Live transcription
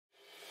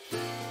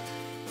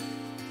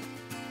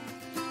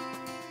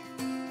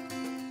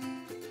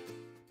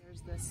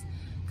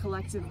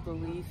collective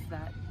belief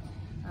that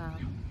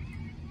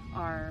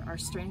our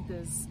strength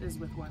is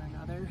with one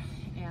another,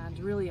 and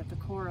really at the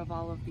core of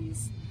all of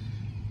these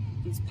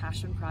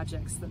passion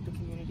projects that the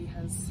community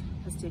has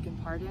taken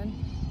part in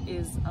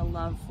is a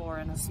love for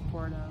and a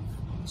support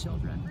of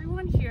children.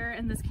 Everyone here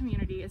in this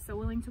community is so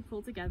willing to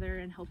pull together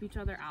and help each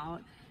other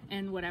out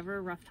in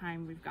whatever rough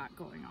time we've got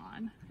going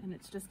on, and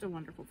it's just a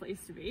wonderful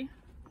place to be.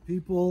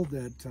 People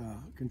that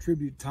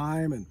contribute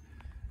time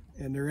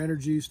and their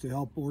energies to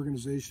help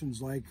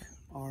organizations like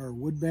our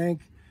Wood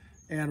Bank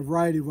and a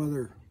variety of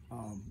other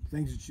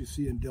things that you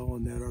see in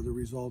Dillon that are the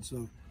results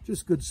of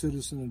just good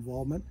citizen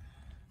involvement.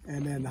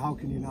 And then how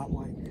can you not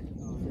like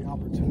the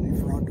opportunity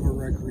for outdoor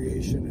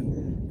recreation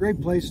and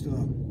great place to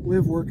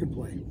live, work, and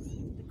play.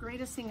 The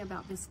greatest thing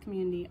about this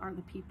community are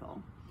the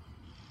people.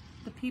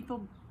 The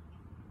people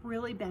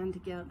really band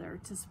together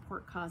to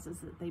support causes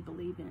that they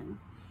believe in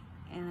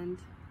and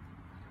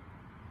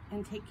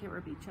take care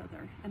of each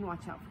other and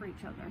watch out for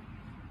each other.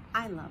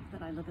 I love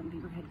that I live in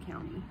Beaverhead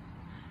County.